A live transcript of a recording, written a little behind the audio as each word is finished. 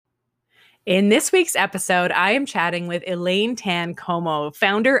In this week's episode, I am chatting with Elaine Tan Como,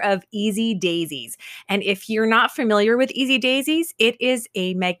 founder of Easy Daisies. And if you're not familiar with Easy Daisies, it is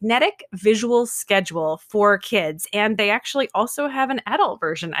a magnetic visual schedule for kids. And they actually also have an adult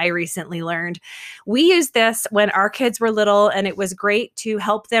version, I recently learned. We used this when our kids were little, and it was great to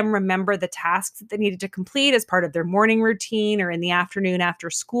help them remember the tasks that they needed to complete as part of their morning routine or in the afternoon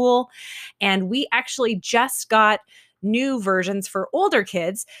after school. And we actually just got new versions for older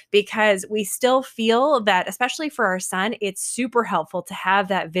kids because we still feel that, especially for our son, it's super helpful to have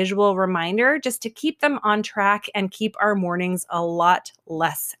that visual reminder just to keep them on track and keep our mornings a lot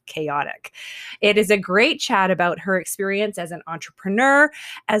less chaotic. It is a great chat about her experience as an entrepreneur,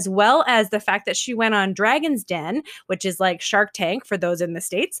 as well as the fact that she went on Dragon's Den, which is like Shark Tank for those in the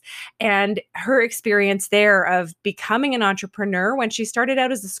States, and her experience there of becoming an entrepreneur when she started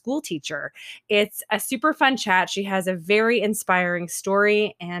out as a school teacher. It's a super fun chat. She has a very inspiring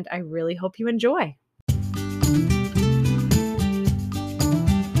story, and I really hope you enjoy.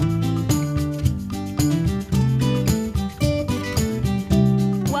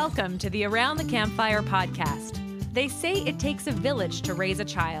 Welcome to the Around the Campfire podcast. They say it takes a village to raise a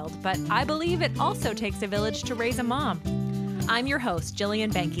child, but I believe it also takes a village to raise a mom. I'm your host,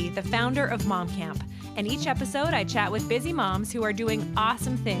 Jillian Benke, the founder of Mom Camp, and each episode I chat with busy moms who are doing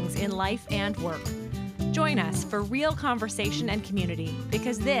awesome things in life and work. Join us for real conversation and community,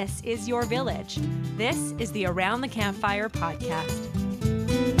 because this is your village. This is the Around the Campfire podcast.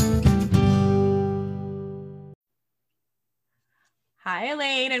 Hi,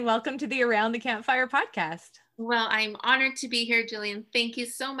 Elaine, and welcome to the Around the Campfire podcast. Well, I'm honored to be here, Jillian. Thank you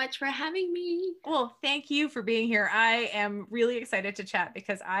so much for having me. Well, thank you for being here. I am really excited to chat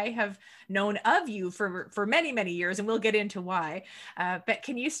because I have known of you for many, many years, and we'll get into why. But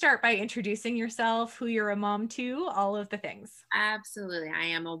can you start by introducing yourself, who you're a mom to, all of the things? Absolutely. I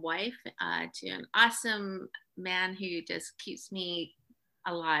am a wife to an awesome man who just keeps me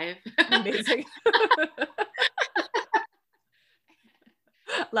alive. Amazing.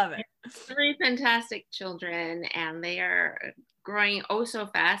 Love it. 3 fantastic children, and they are growing oh so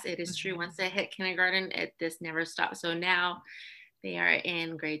fast. It is true. Once they hit kindergarten, this never stops. So now they are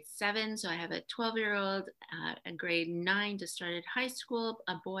in grade 7. So I have a 12-year-old, a grade 9 just started high school,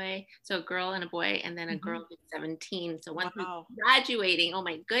 a boy, so a girl and a boy, and then a girl who's 17. So once Wow. he's graduating, oh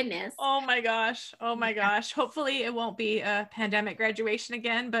my goodness. Oh my gosh. Oh my gosh. Hopefully it won't be a pandemic graduation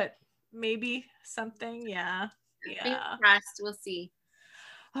again, but maybe something. Yeah. Fingers crossed. We'll see.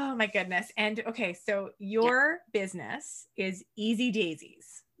 Oh my goodness. And okay, so your business is Easy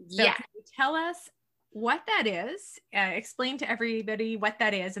Daisies. So can you tell us what that is? Explain to everybody what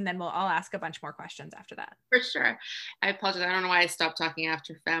that is, and then I'll ask a bunch more questions after that. For sure. I apologize. I don't know why I stopped talking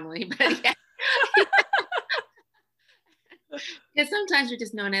after family, but yeah. Because sometimes you're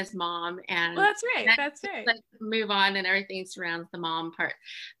just known as mom, and well, that's right. That's right. Like move on, and everything surrounds the mom part.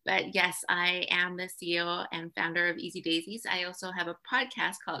 But yes, I am the CEO and founder of Easy Daisies. I also have a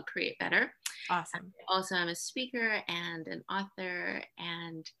podcast called Create Better. Awesome. Also, I'm a speaker and an author,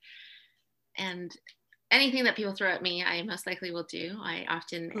 and anything that people throw at me, I most likely will do. I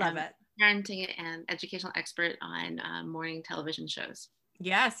often love am it. Parenting and educational expert on morning television shows.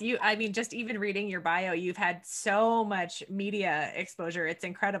 Yes, I mean, just even reading your bio, you've had so much media exposure. It's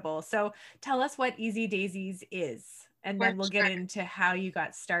incredible. So tell us what Easy Daisies is, and then we'll get into how you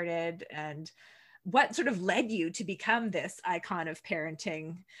got started and what sort of led you to become this icon of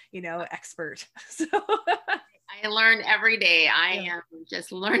parenting, expert. So I learn every day. I am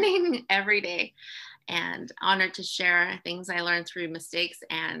just learning every day, and honored to share things I learned through mistakes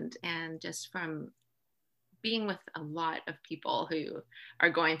and just from being with a lot of people who are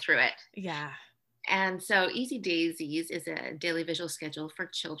going through it. Yeah. And so Easy Daisies is a daily visual schedule for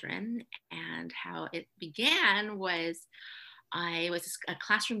children. And how it began was I was a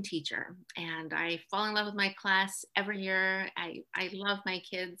classroom teacher, and I fall in love with my class every year. I love my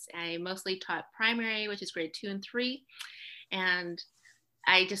kids. I mostly taught primary, which is grade 2 and 3. And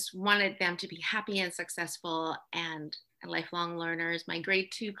I just wanted them to be happy and successful and lifelong learners. My grade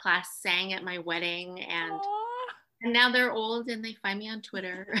 2 class sang at my wedding, and now they're old and they find me on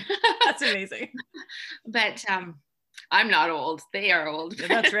Twitter. That's amazing. But I'm not old. They are old. Yeah,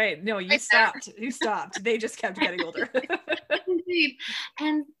 that's right. No, you stopped. You stopped. They just kept getting older. Indeed.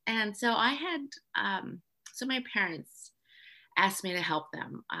 And so I had, so my parents asked me to help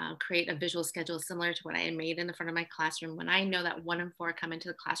them create a visual schedule similar to what I had made in the front of my classroom, when I know that 1 in 4 come into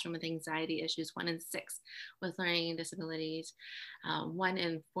the classroom with anxiety issues, 1 in 6 with learning disabilities, 1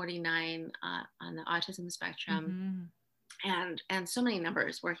 in 49 on the autism spectrum, and so many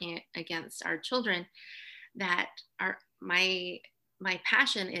numbers working against our children, that are my my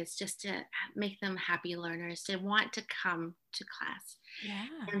passion is just to make them happy learners, to want to come to class. Yeah.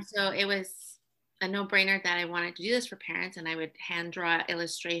 And so it was a no-brainer that I wanted to do this for parents, and I would hand draw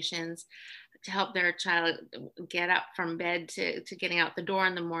illustrations to help their child get up from bed to getting out the door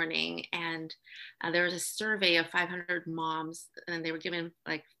in the morning. And there was a survey of 500 moms, and they were given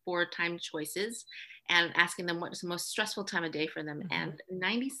like 4 time choices and asking them what was the most stressful time of day for them. And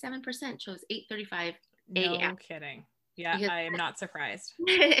 97% chose 8:35 a.m. No kidding. Yeah, because I am not surprised.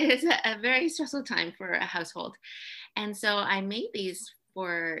 it's a very stressful time for a household. And so I made these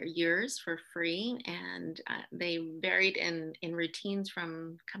for years for free, and they varied in routines,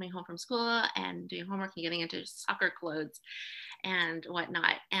 from coming home from school and doing homework and getting into soccer clothes and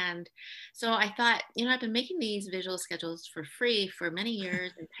whatnot. And so I thought, I've been making these visual schedules for free for many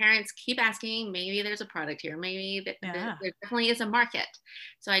years, and parents keep asking, maybe there's a product here, maybe there definitely is a market.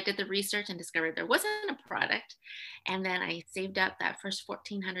 So I did the research and discovered there wasn't a product. And then I saved up that first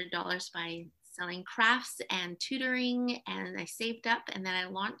 $1,400 by selling crafts and tutoring, and I saved up, and then I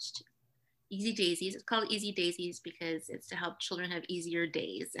launched Easy Daisies. It's called Easy Daisies because it's to help children have easier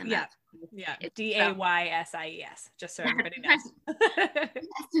days. And yeah, DAYSIES, just so everybody knows. Yes,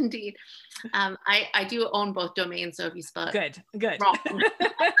 indeed. I do own both domains, so if you spell it good wrong.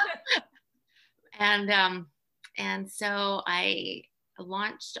 And so I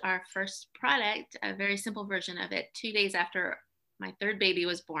launched our first product, a very simple version of it, 2 days after my 3rd baby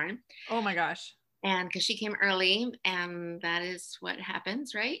was born. Oh my gosh. And because she came early, and that is what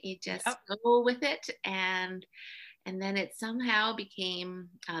happens, right? You just go with it. And then it somehow became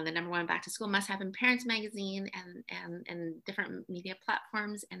the #1 back to school must have in Parents Magazine and different media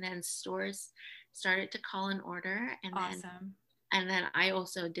platforms. And then stores started to call and order. And awesome. Then I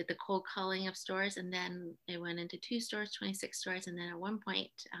also did the cold calling of stores, and then it went into 2 stores, 26 stores, and then at one point,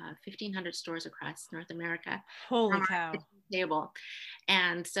 1,500 stores across North America. Holy cow! Table.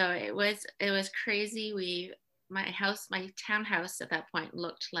 And so it was crazy. My townhouse at that point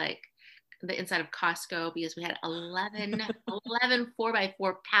looked like the inside of Costco, because we had 11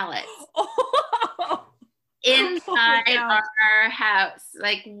 4x4 pallets inside our house.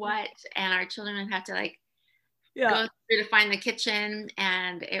 Like, what? And our children would have to go through to find the kitchen,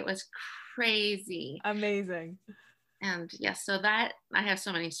 and it was crazy. Amazing. And yes, so that I have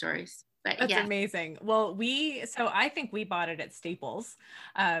so many stories. But that's amazing. Well, I think we bought it at Staples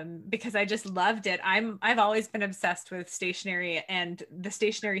because I just loved it. I've always been obsessed with stationery and the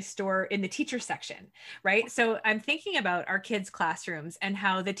stationery store in the teacher section, right? So I'm thinking about our kids' classrooms and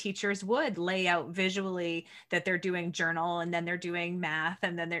how the teachers would lay out visually that they're doing journal, and then they're doing math,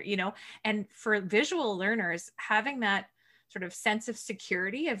 and then they're, and for visual learners, having that sort of sense of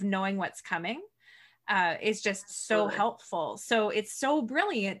security of knowing what's coming is just so helpful. So it's so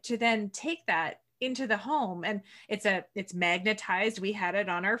brilliant to then take that into the home, and it's magnetized. We had it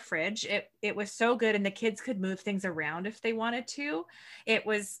on our fridge. It was so good, and the kids could move things around if they wanted to. It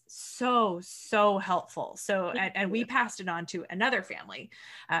was so helpful. So and we passed it on to another family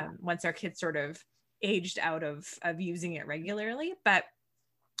once our kids sort of aged out of using it regularly. But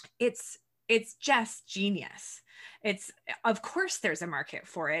it's just genius. Of course there's a market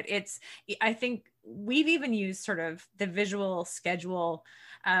for it. I think we've even used sort of the visual schedule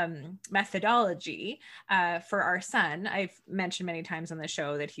methodology for our son. I've mentioned many times on the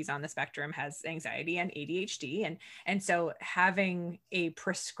show that he's on the spectrum, has anxiety and ADHD. And so having a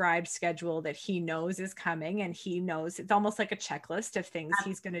prescribed schedule that he knows is coming, and he knows it's almost like a checklist of things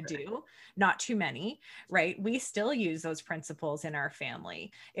he's going to do, not too many, right? We still use those principles in our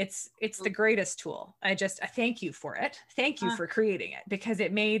family. It's the greatest tool. I thank you for it. Thank you for creating it, because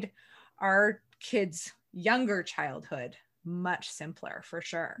it made our kids' younger childhood much simpler, for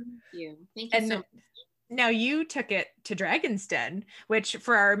sure. Thank you so much. Now you took it to Dragon's Den, which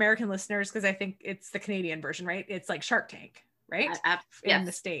for our American listeners, because I think it's the Canadian version, right? It's like Shark Tank, right? In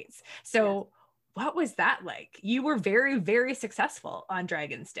the States. So what was that like? You were very, very successful on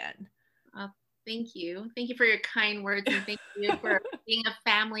Dragon's Den. Thank you. Thank you for your kind words, and thank you for being a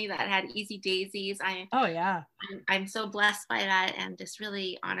family that had Easy Daisies. I'm so blessed by that, and just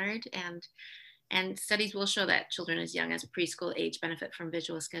really honored. And studies will show that children as young as preschool age benefit from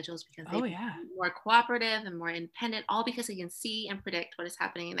visual schedules, because they're more cooperative and more independent, all because they can see and predict what is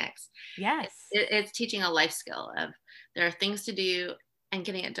happening next. Yes. It's teaching a life skill of there are things to do, and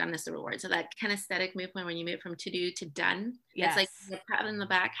getting it done is the reward. So that kinesthetic movement, when you move from to do to done, it's like a pat in the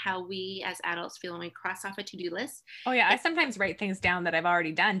back, how we as adults feel when we cross off a to-do list. Oh yeah. I sometimes write things down that I've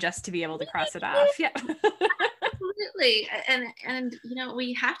already done just to be able to cross it off. Yeah. Absolutely. And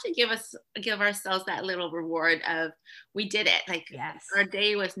we have to give ourselves that little reward of we did it. Like our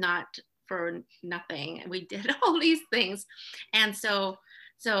day was not for nothing. And we did all these things. And so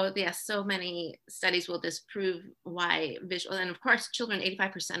yes, so many studies will disprove why visual, and of course, children,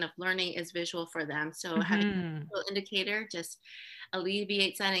 85% of learning is visual for them. So having a visual indicator just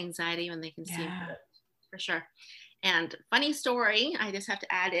alleviates that anxiety when they can see it, for sure. And funny story, I just have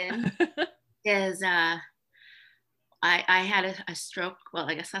to add in, is I had a stroke. Well,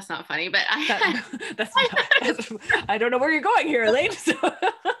 I guess that's not funny, but I don't know where you're going here, Elaine. So.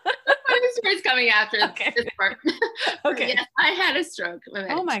 Funny story's coming after this part. Okay. Yes, I had a stroke.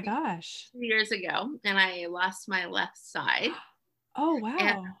 Oh my gosh. 2 years ago, and I lost my left side. Oh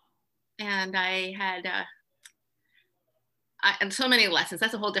wow. And I had and so many lessons.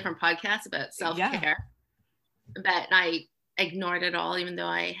 That's a whole different podcast about self-care. But I ignored it all, even though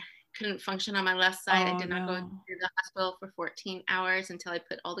I couldn't function on my left side. I did not go to the hospital for 14 hours until I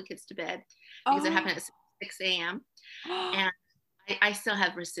put all the kids to bed, because it happened at 6 a.m. And I still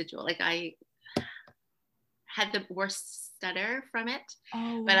have residual. Like, I had the worst stutter from it.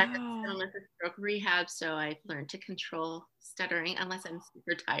 But I'm still with the stroke rehab, so I've learned to control stuttering. Unless I'm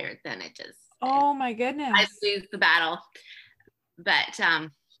super tired, then it just my goodness, I lose the battle. But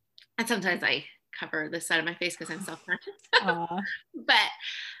and sometimes I cover the side of my face because I'm self-conscious. But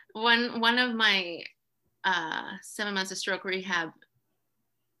one of my 7 months of stroke rehab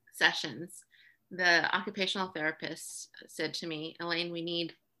sessions, the occupational therapist said to me, Elaine, we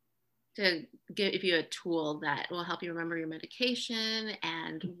need to give you a tool that will help you remember your medication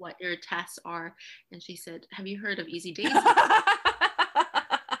and what your tests are. And she said, have you heard of Easy Daisies?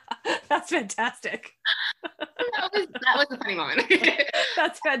 That's fantastic. that was a funny moment.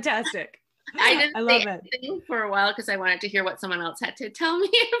 That's fantastic. I didn't say anything for a while because I wanted to hear what someone else had to tell me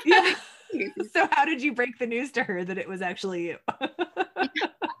about it. So how did you break the news to her that it was actually you?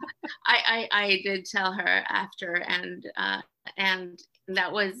 I did tell her after, and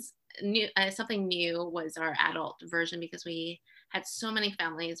that was new. Something new was our adult version, because we had so many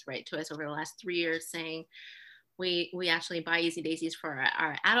families write to us over the last 3 years saying we actually buy Easy Daisies for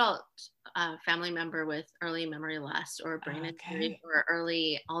our adult family member with early memory loss or brain injury or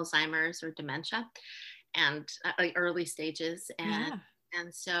early Alzheimer's or dementia, and like early stages. And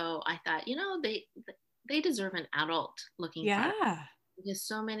so I thought, they deserve an adult looking product, because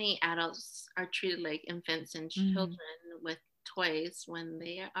so many adults are treated like infants and children with toys when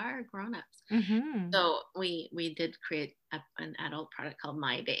they are grown-ups. So we did create an adult product called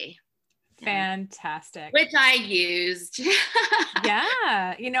My Day. Fantastic. Which I used.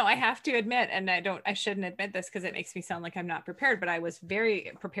 Yeah. I have to admit, and I shouldn't admit this because it makes me sound like I'm not prepared, but I was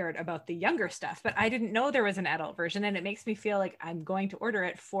very prepared about the younger stuff, but I didn't know there was an adult version. And it makes me feel like I'm going to order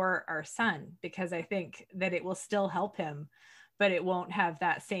it for our son, because I think that it will still help him, but it won't have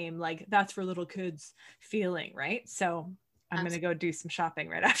that same, like, that's for little kids feeling, right? So I'm going to go do some shopping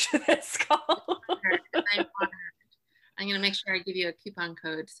right after this call. I'm going to make sure I give you a coupon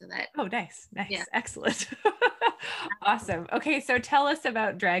code so that. Oh, nice. Yeah. Excellent. Awesome. Okay. So tell us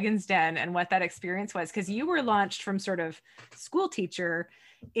about Dragon's Den and what that experience was, because you were launched from sort of school teacher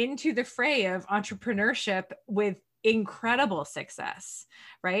into the fray of entrepreneurship with incredible success,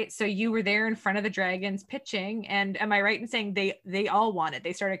 right? So you were there in front of the dragons pitching, and am I right in saying they all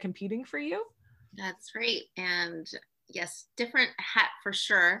they started competing for you? That's great. And yes, different hat for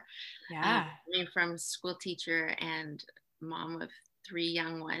sure. Yeah. From school teacher and mom of 3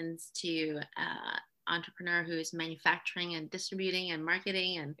 young ones to entrepreneur who's manufacturing and distributing and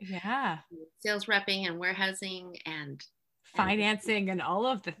marketing and sales repping and warehousing and financing and all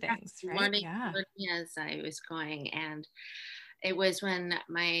of the things, right? Learning as I was going. And it was when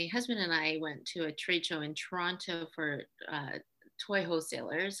my husband and I went to a trade show in Toronto for toy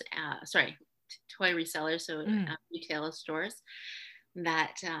wholesalers, toy resellers, so retail stores,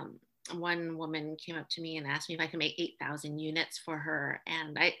 that one woman came up to me and asked me if I could make 8,000 units for her.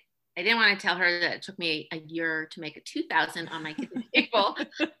 And I didn't want to tell her that it took me a year to make a 2,000 on my kitchen table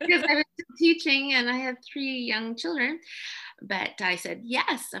because I was still teaching and I had 3 young children. But I said,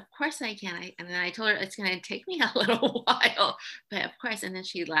 yes, of course I can. And then I told her it's going to take me a little while, but of course. And then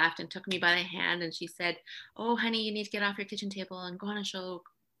she laughed and took me by the hand and she said, oh, honey, you need to get off your kitchen table and go on a show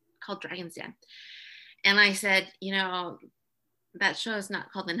called Dragon's Den. And I said, that show is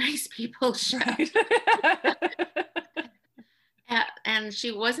not called The Nice People Show. Right. And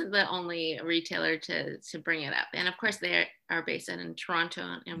she wasn't the only retailer to bring it up. And of course, they are based in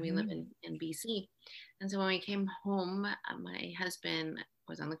Toronto and we live in BC. And so when we came home, my husband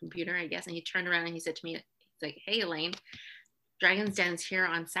was on the computer, I guess, and he turned around and he said to me, he's like, hey, Elaine, Dragon's Den's here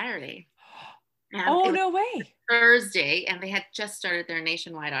on Saturday. Oh, no way. Thursday, and they had just started their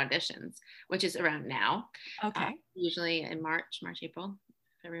nationwide auditions, which is around now. Okay. Usually in March, April.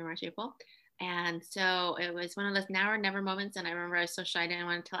 February, March, April. And so it was one of those now or never moments. And I remember I was so shy, I didn't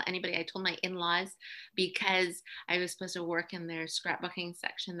want to tell anybody. I told my in-laws because I was supposed to work in their scrapbooking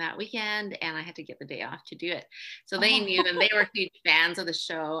section that weekend and I had to get the day off to do it. So they knew, and they were huge fans of the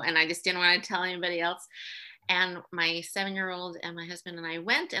show. And I just didn't want to tell anybody else. And my 7-year-old and my husband and I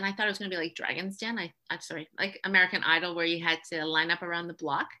went, and I thought it was going to be like Dragon's Den. I'm sorry, like American Idol, where you had to line up around the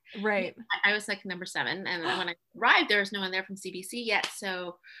block. Right. I was like number 7. And when I arrived, there was no one there from CBC yet.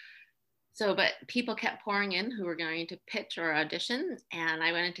 But people kept pouring in who were going to pitch or audition. And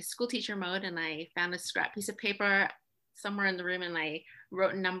I went into school teacher mode and I found a scrap piece of paper somewhere in the room and I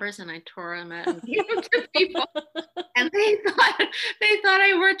wrote numbers and I tore them out and gave them to people. And they thought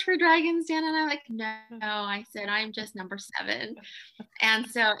I worked for Dragon's Den. And I'm like, no, I said, I'm just number 7. And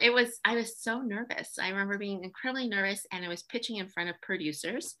so I was so nervous. I remember being incredibly nervous, and I was pitching in front of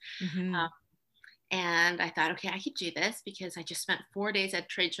producers. Mm-hmm. And I thought, okay, I could do this because I just spent 4 days at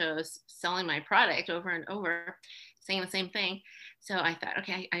trade shows selling my product over and over, saying the same thing. So I thought,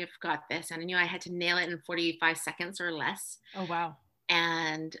 okay, I've got this. And I knew I had to nail it in 45 seconds or less. Oh, wow.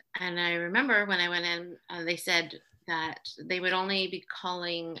 And I remember when I went in, they said that they would only be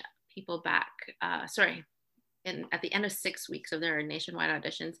calling people back, at the end of 6 weeks of their nationwide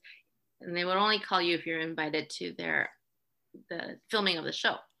auditions. And they would only call you if you're invited to the filming of the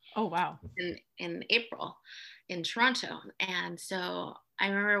show. Oh, wow. In April in Toronto. And so I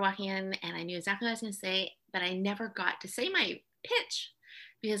remember walking in and I knew exactly what I was going to say, but I never got to say my pitch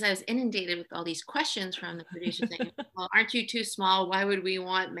because I was inundated with all these questions from the producers saying, well, aren't you too small? Why would we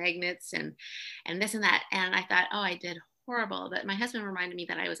want magnets and this and that? And I thought, oh, I did horrible. But my husband reminded me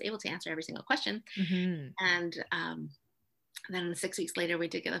that I was able to answer every single question. Mm-hmm. And then 6 weeks later, we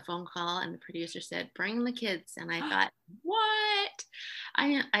did get a phone call and the producer said, bring the kids. And I thought, what?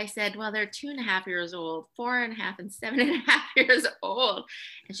 I said, well, they're 2.5 years old, 4.5 and 7.5 years old.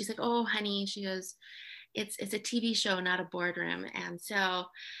 And she's like, oh, honey, she goes, it's a TV show, not a boardroom. And so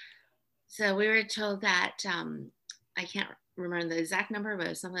we were told that, I can't remember the exact number, but it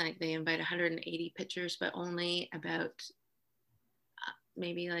was something like they invite 180 pitchers, but only about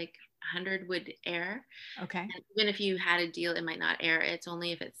maybe like 100 would air. Okay. And even if you had a deal, it might not air. It's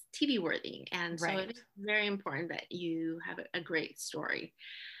only if it's TV worthy. And so it is very important that you have a great story.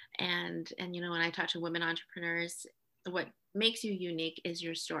 And when I talk to women entrepreneurs, what makes you unique is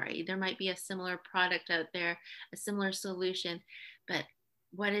your story. There might be a similar product out there, a similar solution, but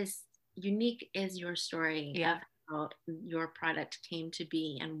what is unique is your story. Yeah. Of how your product came to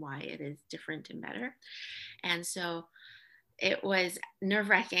be and why it is different and better. And so it was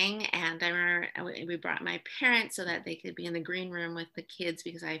nerve-wracking, and I remember we brought my parents so that they could be in the green room with the kids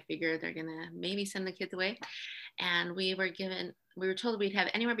because I figured they're gonna maybe send the kids away. And we were told we'd have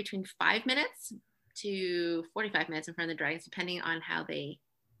anywhere between 5 minutes to 45 minutes in front of the dragons, depending on how they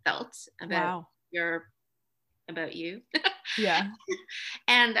felt about about you. Yeah.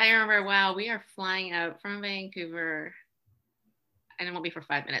 And I remember, wow, we are flying out from Vancouver, and it won't be for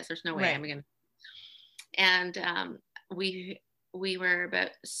 5 minutes. There's no way I'm gonna. And we were about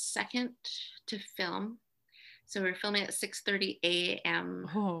second to film. So we were filming at 6:30 a.m.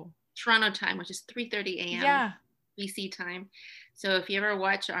 Toronto time, which is 3:30 a.m. BC time. So if you ever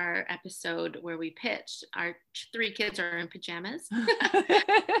watch our episode where we pitched, our 3 kids are in pajamas.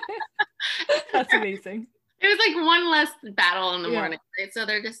 That's amazing. It was like one less battle in the morning. Right? So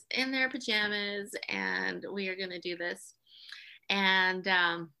they're just in their pajamas and we are going to do this. And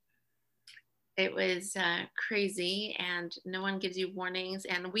it was crazy, and no one gives you warnings.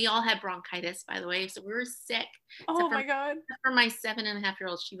 And we all had bronchitis, by the way. So we were sick. Oh my God. For my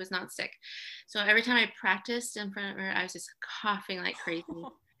 7.5-year-old, she was not sick. So every time I practiced in front of her, I was just coughing like crazy.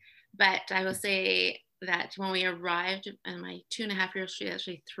 But I will say that when we arrived, and my 2.5-year-old, she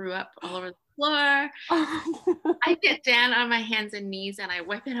actually threw up all over the floor. I get down on my hands and knees and I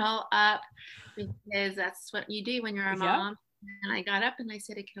wipe it all up because that's what you do when you're a mom. And I got up and I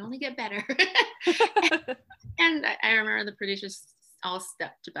said, it can only get better. And I remember the producers all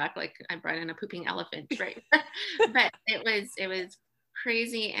stepped back like I brought in a pooping elephant, right? But it was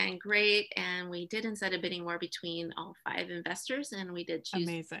crazy and great. And we did inside a bidding war between all 5 investors, and we did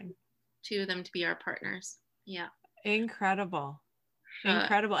choose 2 of them to be our partners. Yeah. Incredible.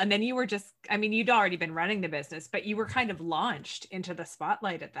 Incredible. And then you were you'd already been running the business, but you were kind of launched into the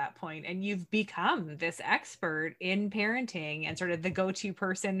spotlight at that point, and you've become this expert in parenting and sort of the go-to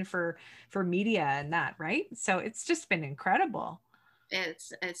person for media and that, right? So it's just been incredible.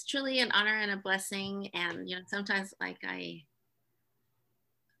 It's truly an honor and a blessing. And, sometimes like I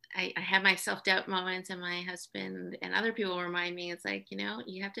I have my self-doubt moments, and my husband and other people remind me, it's like,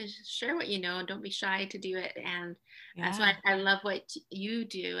 you have to share what you know and don't be shy to do it. And so Yeah. I love what you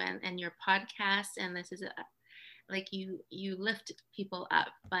do, and your podcast. And this is like you lift people up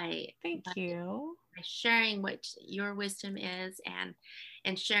by Thank you. sharing what your wisdom is,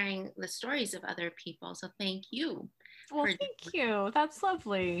 and sharing the stories of other people. So thank you Well, for thank you. That's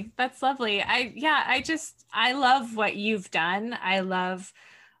lovely. That's lovely. I love what you've done. I love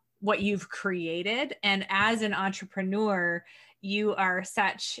what you've created. And as an entrepreneur, you are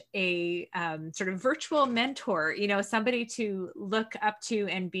such a sort of virtual mentor, somebody to look up to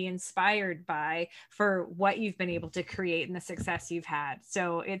and be inspired by for what you've been able to create and the success you've had.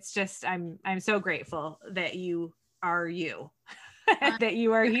 So it's just, I'm so grateful that you are you, that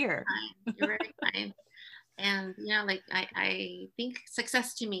you are here. You're very kind. And like I think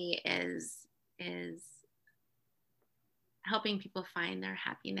success to me is helping people find their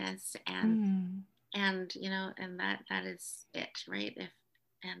happiness, and and that is it, right? If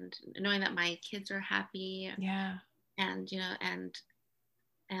and knowing that my kids are happy, Yeah. and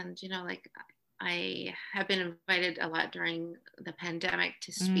like I have been invited a lot during the pandemic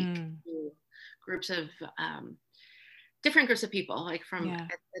to speak to groups of different groups of people, like from Yeah.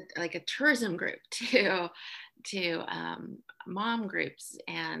 like a tourism group to mom groups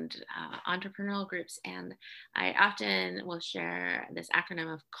and entrepreneurial groups. And I often will share this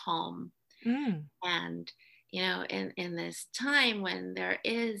acronym of CALM. And in this time when there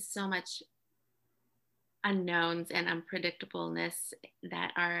is so much unknowns and unpredictableness,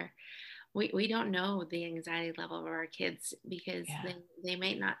 that are we don't know the anxiety level of our kids, because they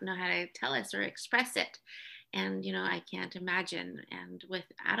may not know how to tell us or express it. And I can't imagine. And with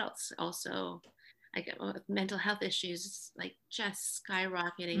adults also, like with mental health issues, like just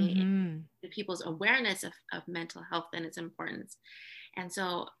skyrocketing in people's awareness of mental health and its importance. And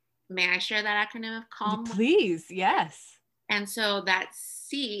so, may I share that acronym of CALM? Please, yes. And so that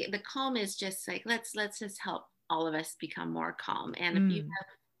the calm is just like, let's just help all of us become more calm. And if you have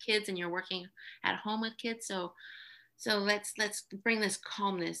kids and you're working at home with kids, so let's bring this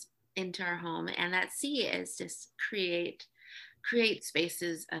calmness into our home. And that C is just create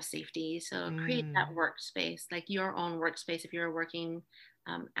spaces of safety. So create that workspace, like your own workspace. If you're a working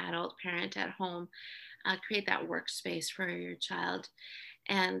adult parent at home, create that workspace for your child,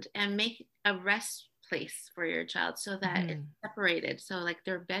 and make a rest place for your child, so that it's separated. So like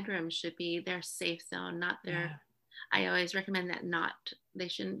their bedroom should be their safe zone, not their I always recommend that they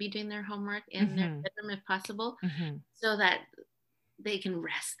shouldn't be doing their homework in their bedroom if possible, so that they can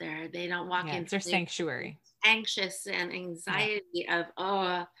rest there. They don't walk in. It's their sanctuary. Anxious and anxiety of,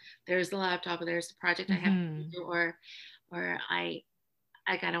 oh, there's the laptop, or there's the project I have to do, or I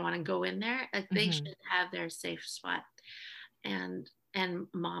kind of want to go in there. Like they should have their safe spot, and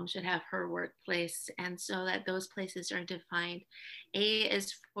mom should have her workplace, and so that those places are defined. A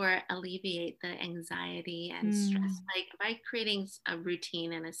is for alleviate the anxiety and stress, like by creating a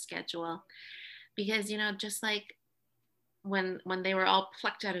routine and a schedule, because just like when they were all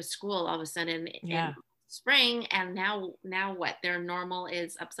plucked out of school all of a sudden in spring, and now what, their normal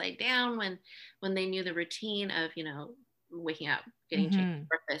is upside down when they knew the routine of waking up, getting changed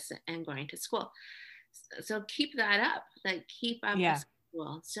for breakfast, and going to school. So keep that up, like keep up the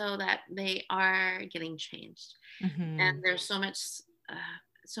school, so that they are getting changed. And there's so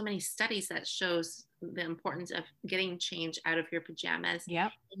many studies that shows the importance of getting change out of your pajamas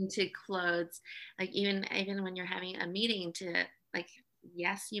into clothes. Like even when you're having a meeting, to like,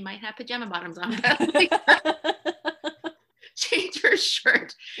 yes, you might have pajama bottoms on, but like, change your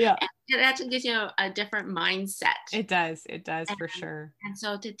shirt. And it actually gives you a different mindset. It does for sure. And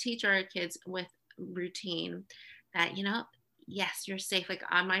so to teach our kids with routine, that yes, you're safe. Like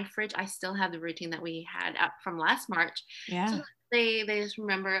on my fridge, I still have the routine that we had up from last March. So they just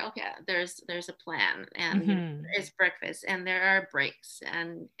remember, okay, there's a plan, and there's breakfast, and there are breaks,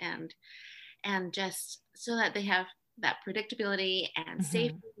 and just so that they have that predictability and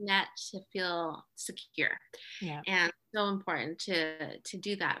safety net to feel secure. And so important to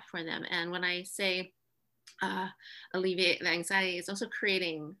do that for them. And when I say alleviate the anxiety, it's also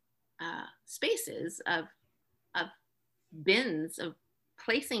creating spaces of bins of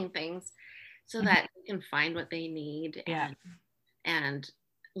placing things, so that they can find what they need, and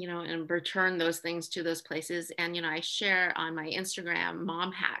return those things to those places. And I share on my Instagram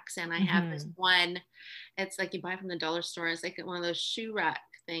mom hacks, and I have this one, it's like you buy from the dollar store. It's like one of those shoe rack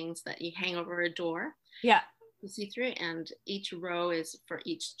things that you hang over a door, you see through, and each row is for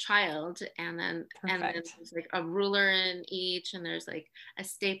each child, and then there's like a ruler in each, and there's like a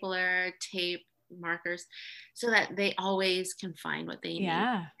stapler, tape, markers so that they always can find what they need.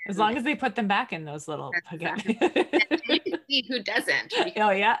 Yeah. As long as they put them back in those little Exactly. And you can see who doesn't.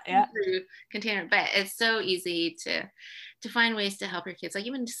 Oh yeah. Yeah. Container, but it's so easy to find ways to help your kids. Like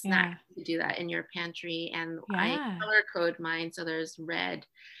even snacks, you do that in your pantry. And I color code mine. So there's red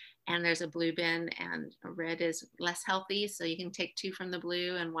and there's a blue bin, and red is less healthy. So you can take 2 from the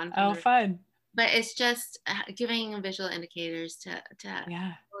blue and 1 from the fun. But it's just giving visual indicators to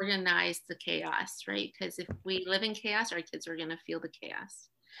organize the chaos, right? Because if we live in chaos, our kids are going to feel the chaos.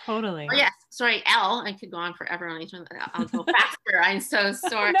 Totally. Oh, yes. Sorry, L. I could go on forever on each one. I'll go faster. I'm so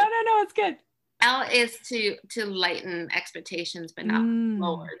sorry. No, it's good. L is to lighten expectations, but not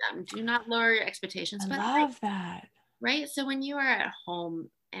lower them. Do not lower your expectations. I love that. Right. So when you are at home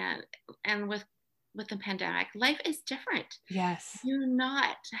and with the pandemic, life is different. Yes. Do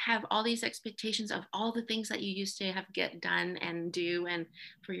not have all these expectations of all the things that you used to have get done and do, and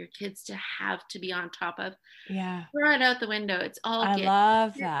for your kids to have to be on top of. Yeah. Throw it out the window. It's all I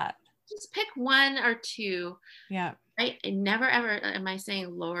love that. Just pick 1 or 2. Yeah. Right. And never ever am I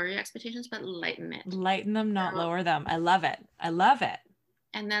saying lower your expectations, but lighten it. Lighten them, not lower them. I love it. I love it.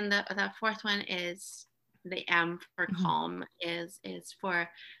 And then the 4th one is the M for calm is for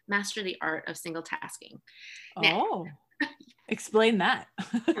master the art of single tasking. Now, explain that.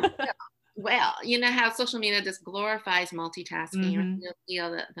 Well, you know how social media just glorifies multitasking. You'll see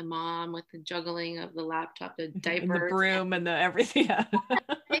all the mom with the juggling of the laptop, the diapers, and the broom, and the everything.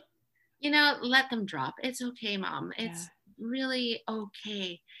 You know, let them drop. It's okay, Mom. It's really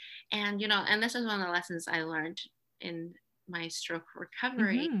okay. And, you know, and this is one of the lessons I learned in my stroke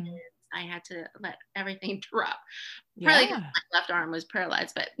recovery. I had to let everything drop. Probably because my left arm was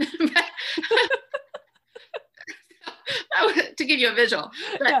paralyzed, but to give you a visual.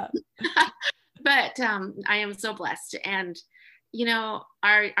 But I am so blessed. And, you know,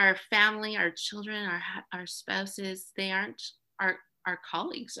 our family, our children, our spouses, they aren't our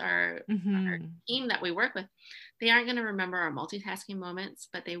colleagues, our team that we work with, they aren't going to remember our multitasking moments,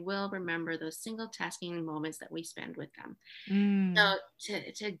 but they will remember those single tasking moments that we spend with them. So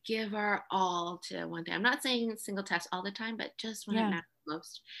to give our all to one thing, I'm not saying single task all the time, but just when it matters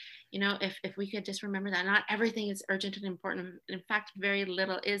most. You know, if we could just remember that not everything is urgent and important. In fact, very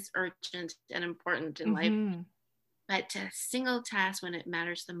little is urgent and important in life. But to single task when it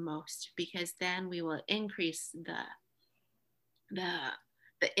matters the most, because then we will increase the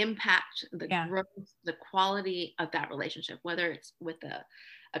impact, the growth, the quality of that relationship, whether it's with a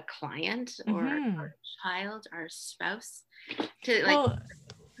client or our child, our spouse, to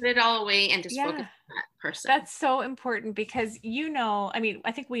put it all away and just focus on that person. That's so important because, you know, I mean,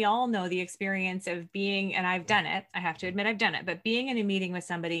 I think we all know the experience of being, and I've done it, I have to admit I've done it, but being in a meeting with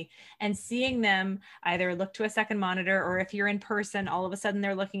somebody and seeing them either look to a second monitor, or if you're in person, all of a sudden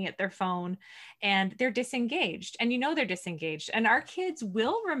they're looking at their phone and they're disengaged, and you know they're disengaged. And our kids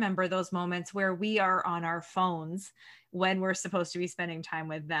will remember those moments where we are on our phones when we're supposed to be spending time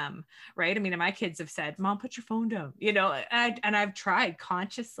with them, right? I mean, my kids have said, Mom, put your phone down, you know, and I've tried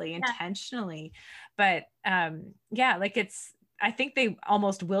consciously, intentionally, but like I think they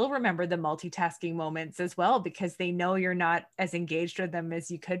almost will remember the multitasking moments as well, because they know you're not as engaged with them as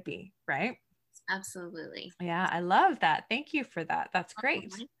you could be, right? Absolutely. Yeah, I love that. Thank you for that. That's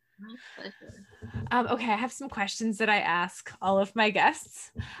great. My pleasure. Okay, I have some questions that I ask all of my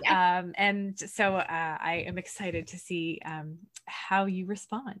guests. And so I am excited to see how you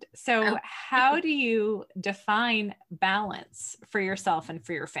respond. So how do you define balance for yourself and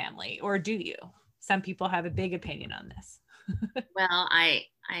for your family, or do you? Some people have a big opinion on this. Well, I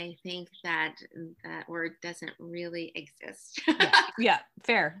think that word doesn't really exist. Yeah,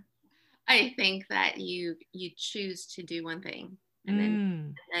 fair. I think that you choose to do one thing, and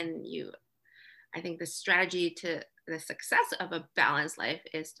then I think the strategy to the success of a balanced life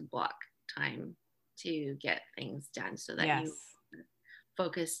is to block time to get things done, so that you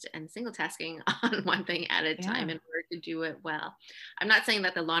focused and single tasking on one thing at a time in order to do it well. I'm not saying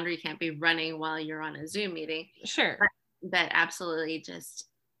that the laundry can't be running while you're on a Zoom meeting. Sure. But absolutely just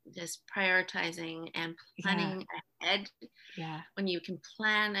prioritizing and planning ahead. When you can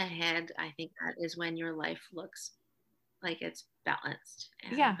plan ahead, I think that is when your life looks like it's balanced.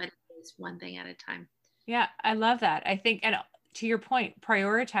 But it's one thing at a time. Yeah, I love that. I think, and to your point,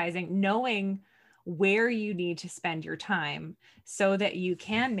 prioritizing, knowing where you need to spend your time so that you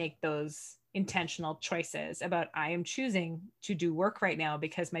can make those intentional choices about, I am choosing to do work right now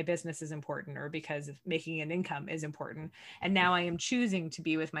because my business is important, or because making an income is important. And now I am choosing to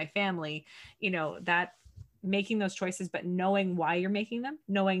be with my family, you know, that making those choices, but knowing why you're making them,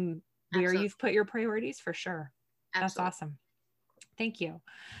 knowing where you've put your priorities, for sure. That's awesome. Thank you.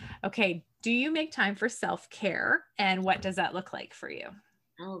 Okay. Do you make time for self-care, and what does that look like for you?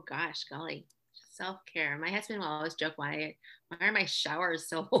 Oh gosh, golly. Self-care. My husband will always joke, why are my showers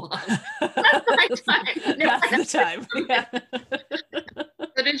so long? That's my time. No, That's the time. Yeah.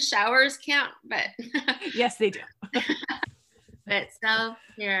 so do showers count? But Yes, they do. but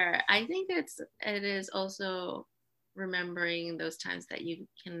self-care, I think it is also remembering those times that you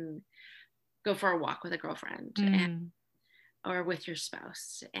can go for a walk with a girlfriend and Mm. or with your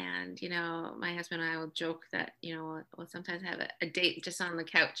spouse. And my husband and I will joke that we'll sometimes have a date just on the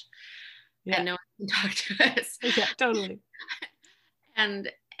couch Yeah. and no one can talk to us. Yeah, totally. And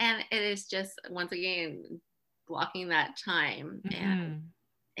it is just, once again, blocking that time, Mm-hmm.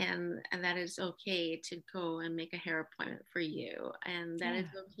 and that is okay to go and make a hair appointment for you, and that Yeah. is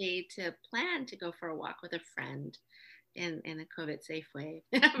okay to plan to go for a walk with a friend in a COVID safe way.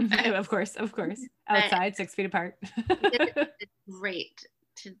 Of course, of course. But Outside, 6 feet apart. it's great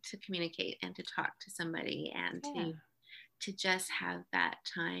to communicate and to talk to somebody and Yeah. to just have that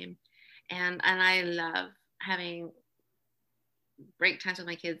time. And I love having great times with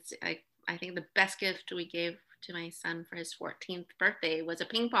my kids. I think the best gift we gave to my son for his 14th birthday was a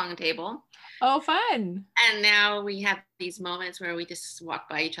ping pong table. Oh, fun. And now we have these moments where we just walk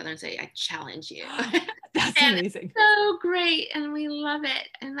by each other and say, I challenge you. That's And amazing. it's so great. And we love it.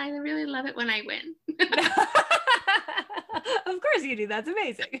 And I really love it when I win. Of course you do. That's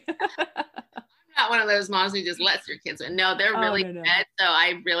amazing. Not one of those moms who just lets your kids win. No, they're Oh, really no. good. So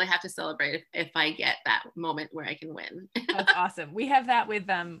I really have to celebrate if I get that moment where I can win. That's awesome. We have that with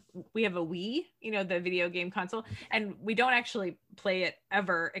we have a Wii, the video game console, and we don't actually play it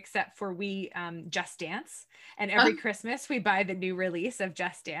ever except for Wii Just Dance. And every Christmas we buy the new release of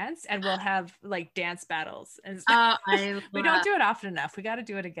Just Dance, and we'll have like dance battles. And we don't do it often enough. We got to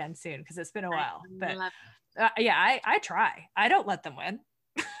do it again soon because it's been a while. But yeah, I try. I don't let them win.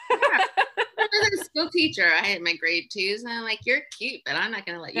 Yeah. I was a school teacher. I had my grade 2s, and I'm like, you're cute, but I'm not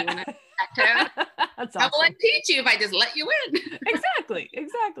going to let you win. That's How awesome. will I teach you if I just let you win?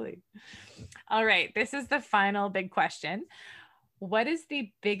 Exactly. All right. This is the final big question. What is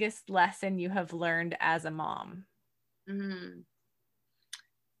the biggest lesson you have learned as a mom?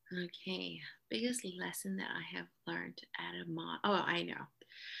 Okay. Biggest lesson that I have learned as a mom. Oh, I know.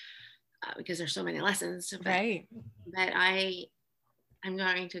 Because there's so many lessons. Right. But I'm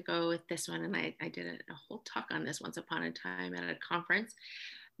going to go with this one. And I did a whole talk on this once upon a time at a conference,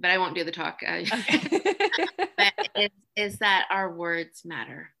 but I won't do the talk. But is that our words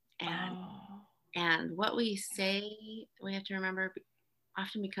matter. And what we say, we have to remember,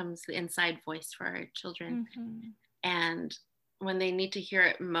 often becomes the inside voice for our children. Mm-hmm. And when they need to hear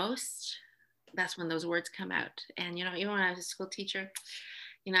it most, that's when those words come out. And, even when I was a school teacher,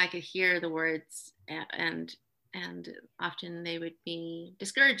 I could hear the words and often they would be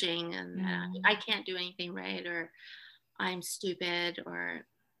discouraging, and I can't do anything right, or I'm stupid, or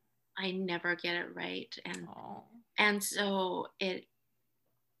I never get it right. And so it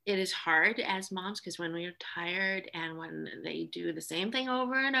is hard as moms, because when we're tired and when they do the same thing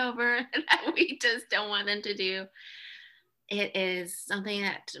over and over that we just don't want them to do, it is something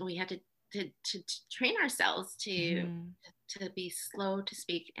that we have to train ourselves to be slow to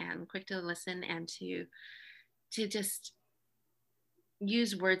speak and quick to listen, and to just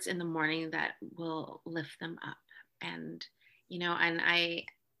use words in the morning that will lift them up. And and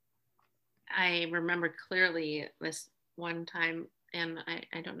I remember clearly this one time, and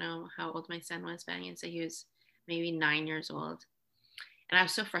I don't know how old my son was, but I'm going to say he was maybe 9 years old. And I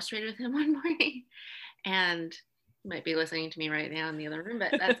was so frustrated with him one morning, and he might be listening to me right now in the other room,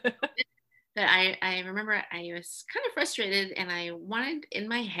 but that's But I remember I was kind of frustrated, and I wanted, in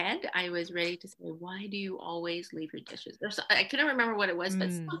my head, I was ready to say, why do you always leave your dishes? I couldn't remember what it was,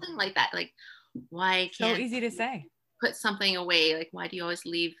 but something like that. Like, why can't so easy to say, put something away? Like, why do you always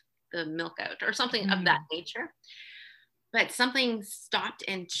leave the milk out, or something of that nature? But something stopped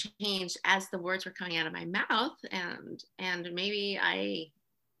and changed as the words were coming out of my mouth. And maybe I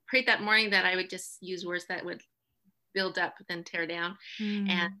prayed that morning that I would just use words that would build up, then tear down.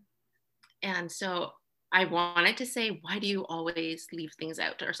 And so I wanted to say, why do you always leave things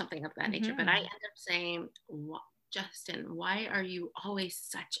out, or something of that nature? But I ended up saying, Justin, why are you always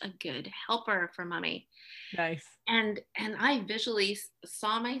such a good helper for mommy? Nice. And I visually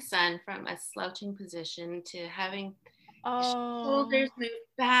saw my son from a slouching position to having his shoulders moved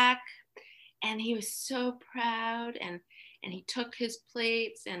back. And he was so proud. And he took his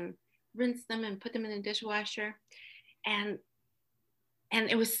plates and rinsed them and put them in the dishwasher. And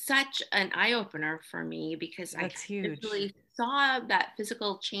it was such an eye-opener for me, because That's I huge. really saw that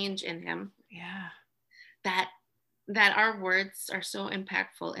physical change in him. Yeah. That that our words are so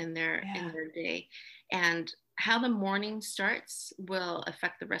impactful in Yeah. their day, and how the morning starts will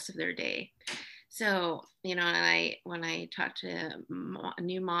affect the rest of their day. So, you know, and I when I talk to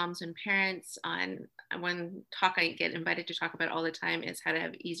new moms and parents, on one talk I get invited to talk about all the time is how to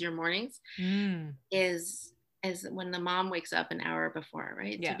have easier mornings. Mm, Is when the mom wakes up an hour before,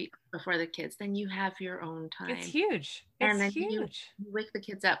 right, to yeah. be before the kids, then you have your own It's time, huge. It's and then huge. you wake the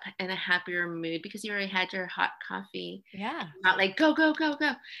kids up in a happier mood because you already had your hot coffee. Yeah. Not like go go go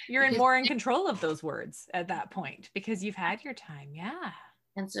go, You're because more in control of those words at that point because you've had your time. Yeah.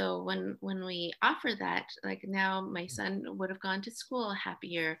 and so when we offer that, like now my son would have gone to school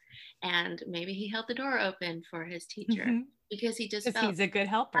happier, and maybe he held the door open for his teacher Because because he just felt he's a good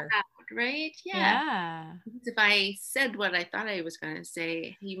helper. proud, right? Yeah. Yeah. Because if I said what I thought I was going to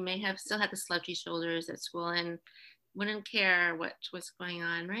say, he may have still had the slouchy shoulders at school and wouldn't care what was going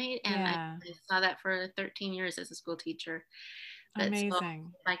on, right? And Yeah. I saw that for 13 years as a school teacher. But so,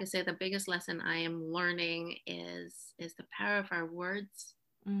 Amazing. like I say, the biggest lesson I am learning is the power of our words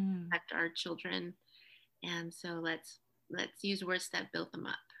Mm, affect our children, and so let's use words that build them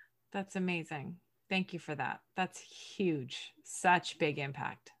up. that's amazing. Thank you for that. That's huge. Such big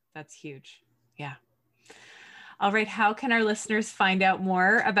impact. That's huge. Yeah. All right. How can our listeners find out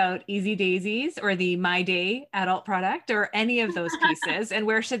more about Easy Daisies or the My Day adult product or any of those pieces? And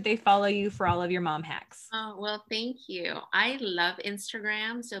where should they follow you for all of your mom hacks? Oh, well, thank you. I love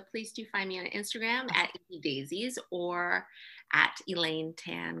Instagram. So please do find me on Instagram Awesome. at Easy Daisies or at Elaine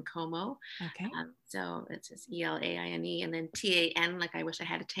Tan Como. Okay. So it's just Elaine and then TAN, like I wish I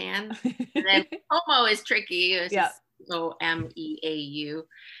had a tan. And then Como is tricky. It's Yeah. just OMEAU.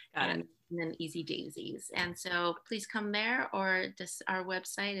 Got it. And then Easy Daisies. And so please come there, or just our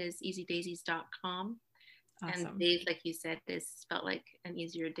website is easydaisies.com. And Awesome. days, like you said, is spelled like an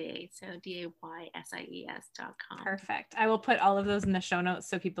easier day. So DAYSIES.com. Perfect. I will put all of those in the show notes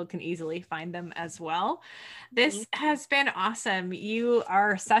so people can easily find them as well. This has been awesome. You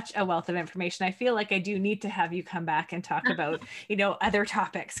are such a wealth of information. I feel like I do need to have you come back and talk about, other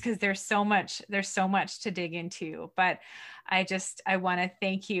topics because there's so much to dig into. But I want to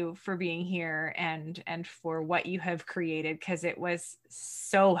thank you for being here and for what you have created, because it was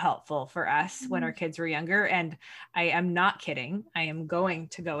so helpful for us when our kids were younger. And I am not kidding. I am going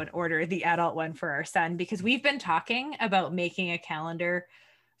to go and order the adult one for our son, because we've been talking about making a calendar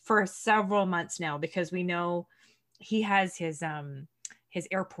for several months now, because we know he has his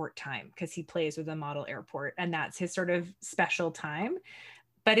airport time because he plays with a model airport, and that's his sort of special time.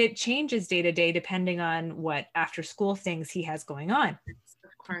 But it changes day to day depending on what after school things he has going on.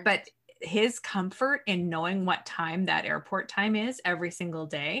 Of course. But his comfort in knowing what time that airport time is every single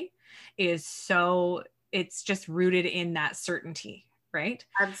day is it's just rooted in that certainty, right?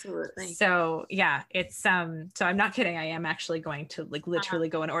 Absolutely. So yeah, it's so I'm not kidding. I am actually going to literally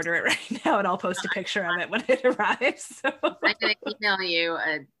go and order it right now, and I'll post a picture of it when it arrives. So. I'm going to email you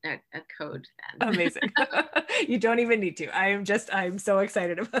a code then. Amazing. You don't even need to. I'm so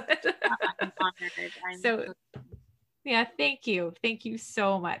excited about it. I'm honored. So yeah, thank you. Thank you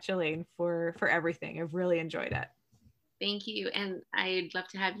so much, Elaine, for everything. I've really enjoyed it. Thank you. And I'd love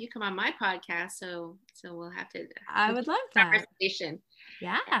to have you come on my podcast. So we'll have to. I would love that. Conversation.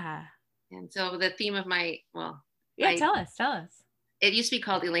 Yeah. And so the theme of tell us. It used to be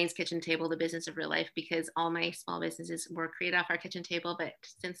called Elaine's Kitchen Table, the business of real life, because all my small businesses were created off our kitchen table. But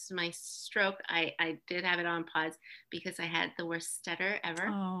since my stroke, I did have it on pause because I had the worst stutter ever.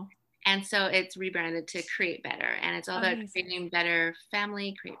 Oh. And so it's rebranded to Create Better. And it's all about creating better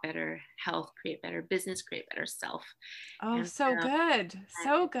family, create better health, create better business, create better self. Oh, and so good.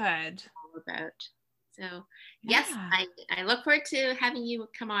 So good. All about. So yes, I look forward to having you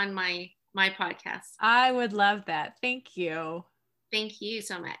come on my podcast. I would love that. Thank you. Thank you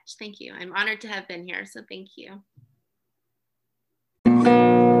so much. Thank you. I'm honored to have been here. So thank you.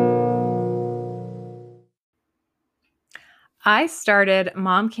 I started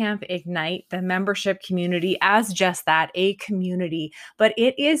Mom Camp Ignite, the membership community, as just that, a community. But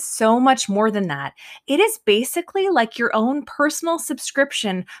it is so much more than that. It is basically like your own personal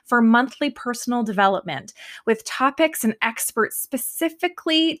subscription for monthly personal development, with topics and experts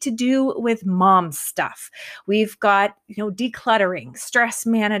specifically to do with mom stuff. We've got, decluttering, stress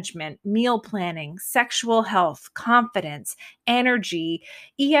management, meal planning, sexual health, confidence, energy,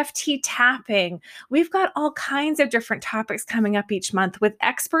 EFT tapping. We've got all kinds of different topics coming up each month with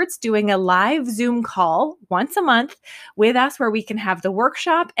experts doing a live Zoom call once a month with us where we can have the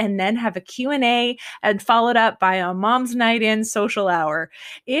workshop and then have a Q&A and followed up by a mom's night in social hour.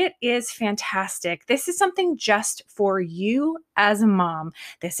 It is fantastic. This is something just for you as a mom.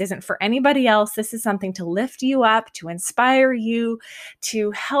 This isn't for anybody else. This is something to lift you up, to inspire you,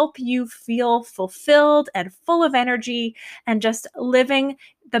 to help you feel fulfilled and full of energy and just living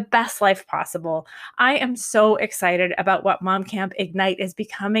the best life possible. I am so excited about what Mom Camp Ignite is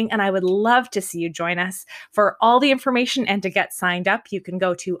becoming, and I would love to see you join us. For all the information and to get signed up, you can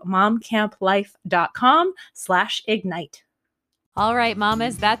go to momcamplife.com/ignite. All right,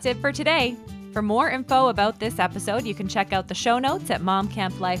 mamas, that's it for today. For more info about this episode, you can check out the show notes at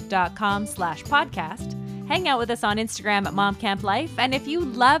momcamplife.com/podcast. Hang out with us on Instagram at momcamplife. And if you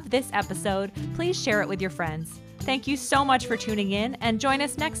love this episode, please share it with your friends. Thank you so much for tuning in, and join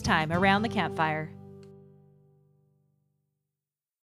us next time around the campfire.